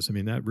that was. I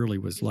mean, that really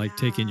was like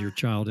taking yeah. your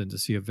child in to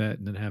see a vet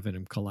and then having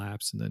him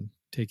collapse and then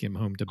take him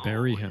home to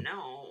bury Oh, him.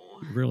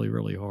 no. Really,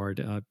 really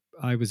hard.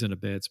 I was in a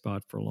bad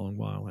spot for a long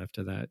while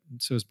after that.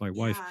 And so was my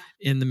wife.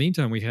 Yeah. In the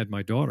meantime, we had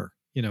my daughter.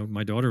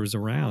 My daughter was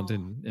around Oh,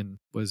 and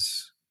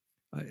was,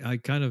 I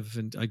kind of,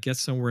 and I guess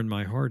somewhere in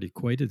my heart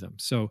equated them.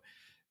 So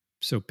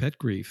pet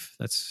grief,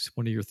 that's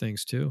one of your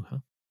things too, huh?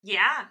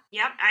 yeah.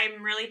 Yep.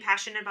 I'm really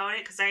passionate about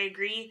it because I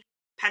agree.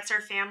 Pets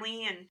are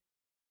family and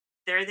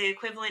they're the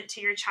equivalent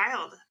to your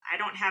child. I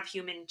don't have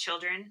human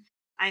children.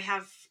 I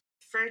have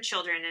fur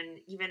children and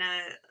even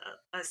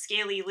a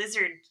scaly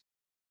lizard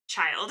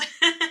child.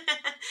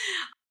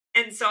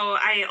 And so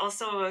I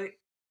also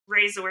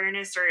raise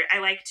awareness, or I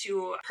like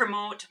to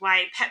promote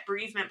why pet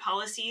bereavement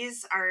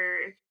policies are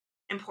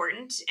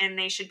important and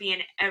they should be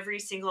in every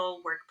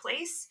single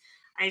workplace.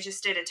 I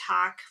just did a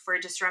talk for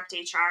Disrupt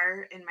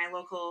HR in my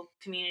local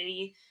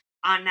community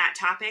on that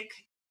topic.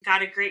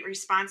 Got a great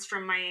response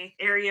from my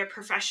area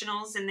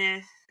professionals in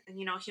the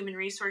human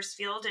resource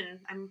field, and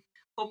I'm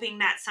hoping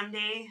that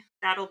someday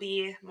that'll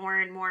be more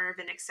and more of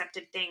an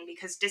accepted thing,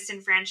 because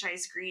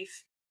disenfranchised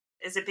grief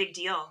is a big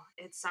deal.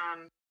 It's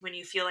when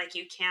you feel like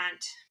you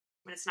can't,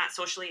 when it's not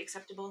socially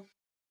acceptable.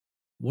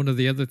 One of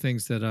the other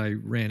things that I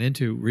ran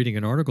into reading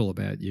an article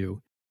about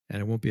you, and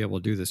I won't be able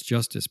to do this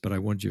justice, but I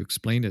wanted you to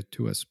explain it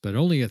to us. But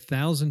only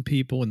 1,000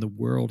 people in the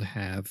world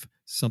have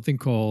something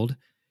called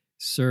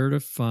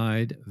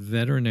Certified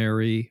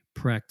Veterinary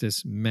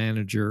Practice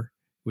Manager,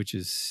 which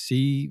is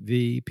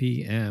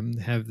CVPM,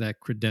 have that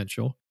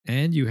credential.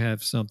 And you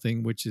have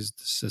something which is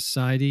the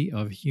Society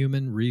of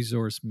Human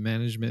Resource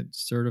Management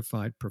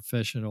Certified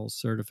Professional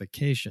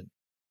Certification.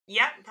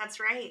 Yep, that's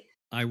right.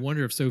 I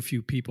wonder if so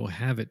few people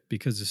have it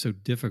because it's so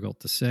difficult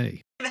to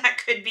say. That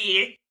could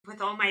be. With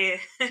all my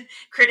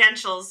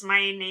credentials,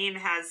 my name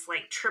has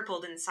like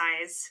tripled in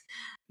size.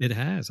 It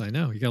has, I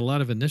know. You got a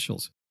lot of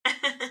initials.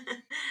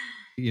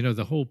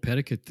 The whole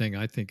pedicate thing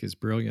I think is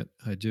brilliant.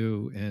 I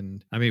do.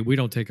 And I mean, we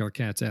don't take our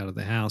cats out of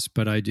the house,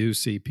 but I do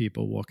see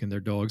people walking their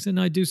dogs and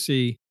I do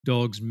see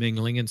dogs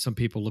mingling, and some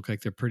people look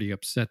like they're pretty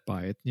upset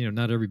by it.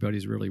 Not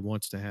everybody's really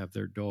wants to have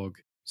their dog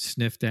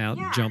sniffed out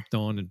and Yeah, jumped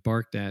on and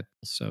barked at.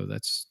 So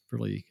that's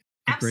really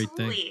a great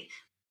thing. absolutely.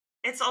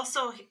 It's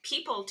also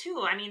people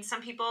too. I mean,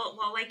 some people,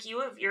 well, like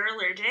you, if you're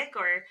allergic,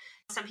 or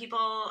some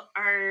people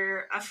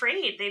are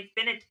afraid.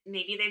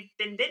 Maybe they've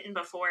been bitten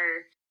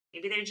before.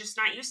 Maybe they're just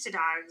not used to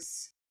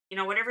dogs.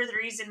 Whatever the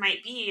reason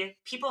might be,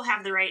 people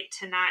have the right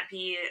to not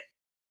be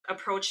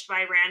approached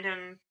by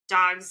random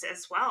dogs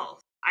as well.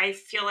 I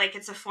feel like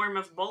it's a form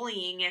of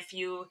bullying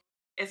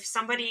if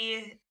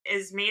somebody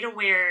is made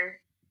aware,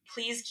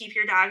 please keep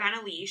your dog on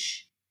a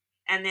leash,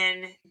 and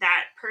then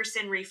that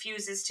person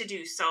refuses to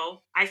do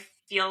so. I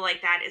feel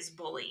like that is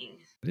bullying.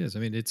 It is. I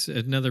mean, it's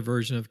another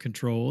version of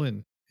control.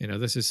 And,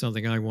 this is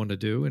something I want to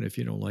do. And if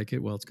you don't like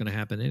it, well, it's going to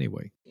happen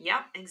anyway.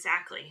 Yep,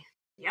 exactly.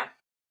 Yep.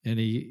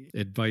 Any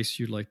advice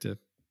you'd like to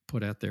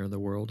put out there in the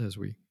world as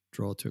we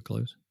draw to a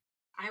close?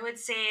 I would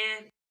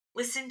say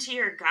listen to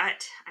your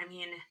gut. I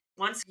mean,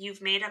 once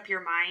you've made up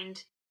your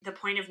mind, the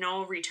point of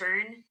no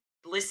return,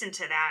 listen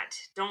to that.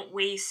 Don't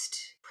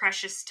waste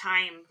precious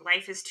time.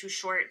 Life is too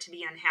short to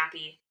be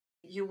unhappy.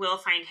 You will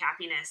find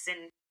happiness.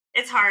 And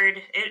it's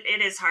hard.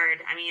 It is hard.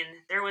 I mean,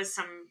 there was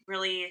some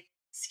really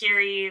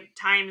scary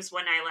times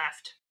when I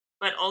left,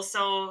 but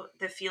also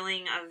the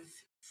feeling of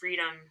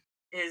freedom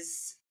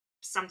is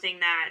something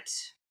that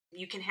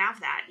you can have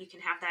that. You can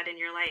have that in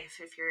your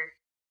life if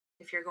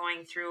you're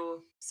going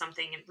through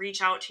something, and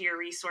reach out to your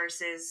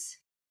resources.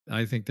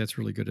 I think that's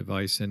really good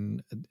advice.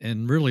 And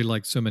really,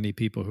 like so many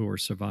people who are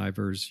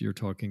survivors, you're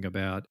talking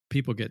about,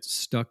 people get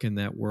stuck in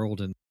that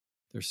world and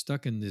they're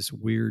stuck in this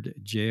weird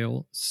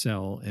jail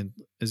cell, and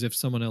as if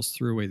someone else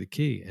threw away the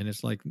key. And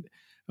it's like,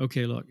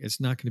 okay, look,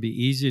 it's not going to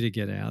be easy to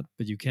get out,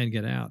 but you can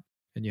get out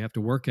and you have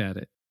to work at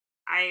it.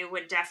 I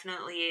would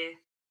definitely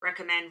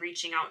recommend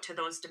reaching out to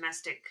those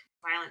domestic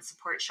violence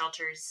support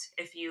shelters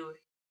if you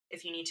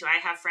need to. I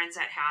have friends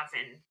that have,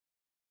 and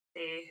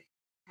they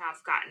have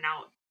gotten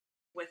out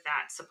with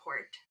that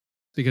support.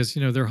 Because,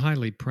 they're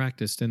highly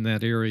practiced in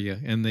that area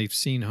and they've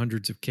seen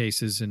hundreds of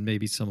cases, and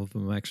maybe some of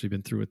them have actually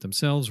been through it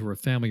themselves or a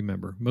family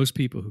member. Most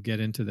people who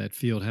get into that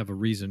field have a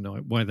reason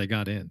why they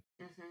got in.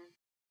 Mm-hmm.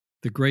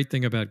 The great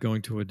thing about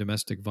going to a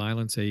domestic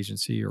violence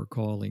agency or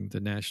calling the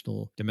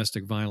National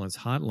Domestic Violence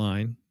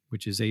Hotline,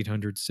 which is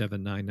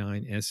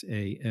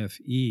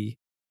 800-799-SAFE.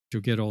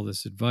 You'll get all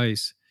this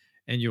advice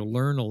and you'll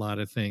learn a lot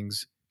of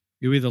things.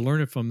 You either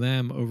learn it from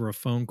them over a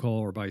phone call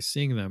or by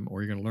seeing them,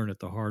 or you're going to learn it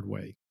the hard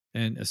way.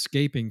 And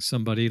escaping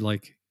somebody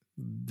like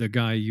the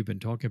guy you've been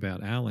talking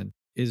about, Alan,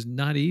 is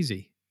not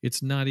easy.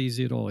 It's not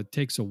easy at all. It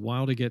takes a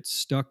while to get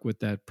stuck with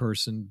that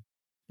person.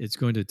 It's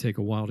going to take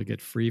a while to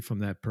get free from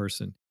that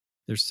person.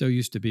 They're so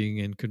used to being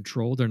in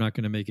control. They're not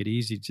going to make it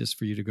easy just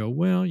for you to go,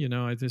 well,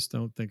 I just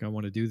don't think I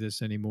want to do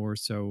this anymore.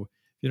 So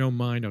if you don't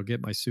mind, I'll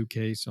get my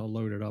suitcase, I'll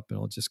load it up, and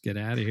I'll just get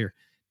out of here.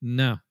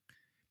 No,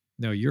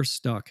 you're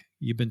stuck.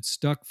 You've been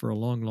stuck for a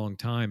long, long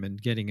time,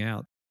 and getting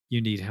out,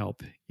 you need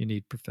help. You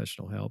need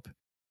professional help.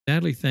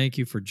 Natalie, thank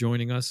you for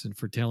joining us and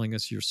for telling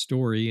us your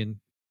story. And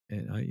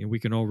we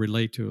can all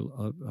relate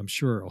to, I'm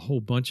sure, a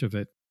whole bunch of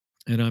it.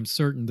 And I'm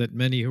certain that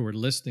many who are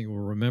listening will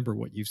remember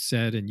what you've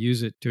said and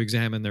use it to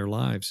examine their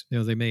lives.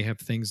 They may have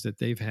things that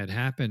they've had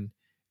happen.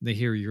 And they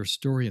hear your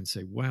story and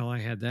say, wow, I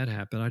had that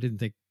happen. I didn't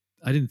think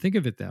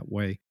of it that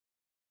way.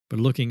 But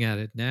looking at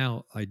it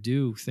now, I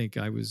do think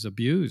I was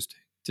abused.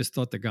 Just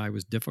thought the guy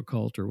was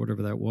difficult or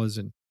whatever that was.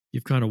 And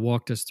you've kind of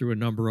walked us through a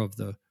number of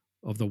the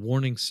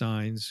warning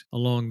signs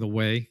along the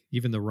way,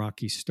 even the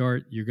rocky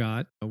start you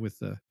got with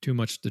the too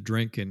much to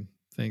drink and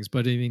things.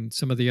 But I mean,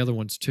 some of the other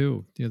ones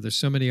too. There's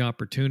so many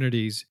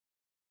opportunities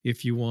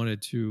if you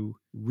wanted to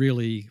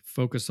really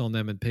focus on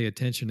them and pay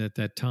attention at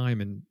that time.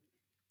 And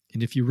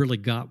if you really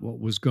got what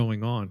was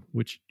going on,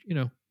 which,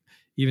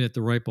 even at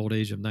the ripe old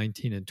age of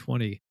 19 and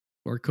 20,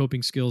 our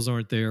coping skills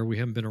aren't there. We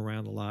haven't been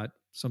around a lot.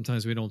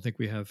 Sometimes we don't think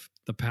we have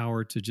the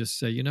power to just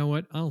say, you know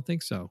what? I don't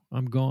think so.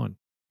 I'm gone.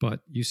 But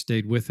you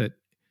stayed with it.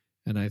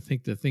 And I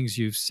think the things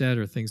you've said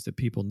are things that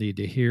people need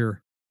to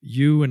hear.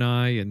 You and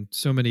I and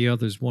so many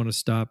others want to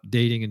stop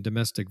dating and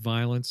domestic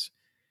violence.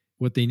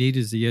 What they need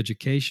is the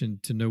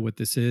education to know what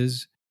this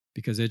is,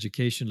 because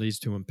education leads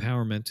to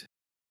empowerment.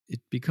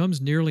 It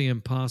becomes nearly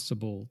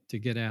impossible to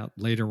get out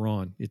later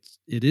on.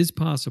 It is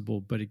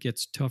possible, but it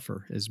gets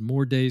tougher. As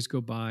more days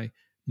go by,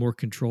 more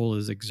control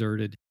is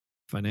exerted.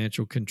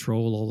 Financial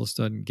control all of a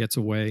sudden gets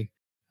away.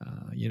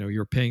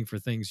 You're paying for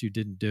things you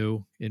didn't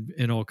do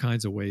in all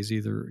kinds of ways,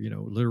 either,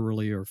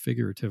 literally or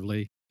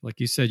figuratively. Like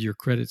you said, your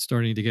credit's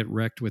starting to get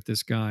wrecked with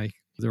this guy.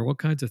 There are all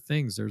kinds of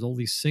things. There's all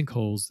these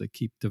sinkholes that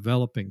keep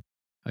developing.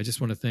 I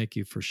just want to thank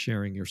you for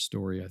sharing your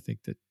story. I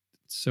think that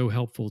it's so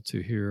helpful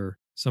to hear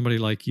somebody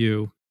like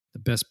you. The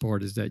best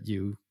part is that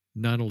you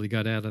not only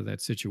got out of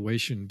that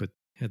situation, but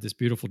had this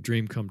beautiful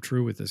dream come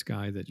true with this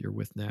guy that you're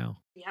with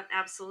now. Yep,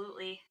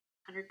 absolutely.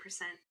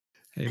 100%.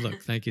 Hey,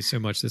 look, thank you so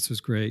much. This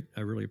was great.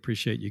 I really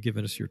appreciate you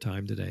giving us your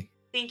time today.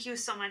 Thank you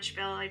so much,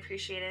 Bill. I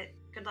appreciate it.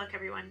 Good luck,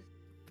 everyone.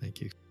 Thank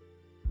you.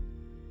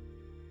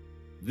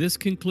 This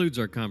concludes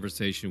our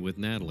conversation with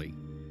Natalie.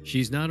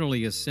 She's not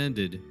only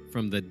ascended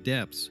from the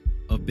depths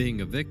of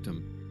being a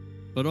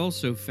victim, but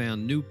also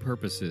found new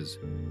purposes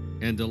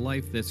and a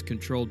life that's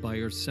controlled by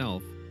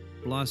herself,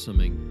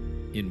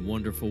 blossoming in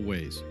wonderful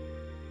ways.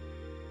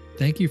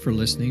 Thank you for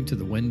listening to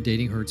the When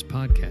Dating Hurts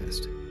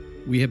podcast.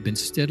 We have been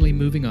steadily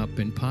moving up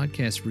in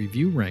podcast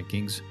review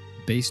rankings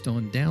based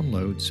on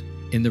downloads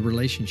in the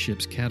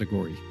relationships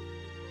category.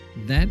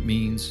 That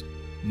means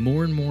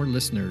more and more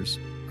listeners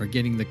are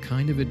getting the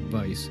kind of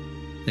advice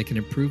that can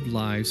improve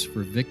lives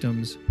for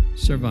victims,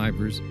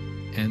 survivors,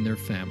 and their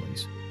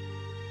families.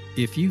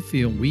 If you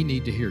feel we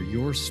need to hear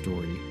your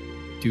story,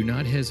 do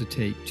not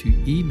hesitate to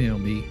email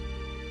me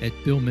at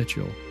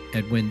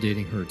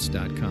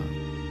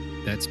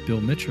billmitchell@whendatinghurts.com. That's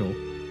Bill Mitchell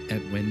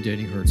at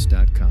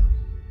whendatinghurts.com.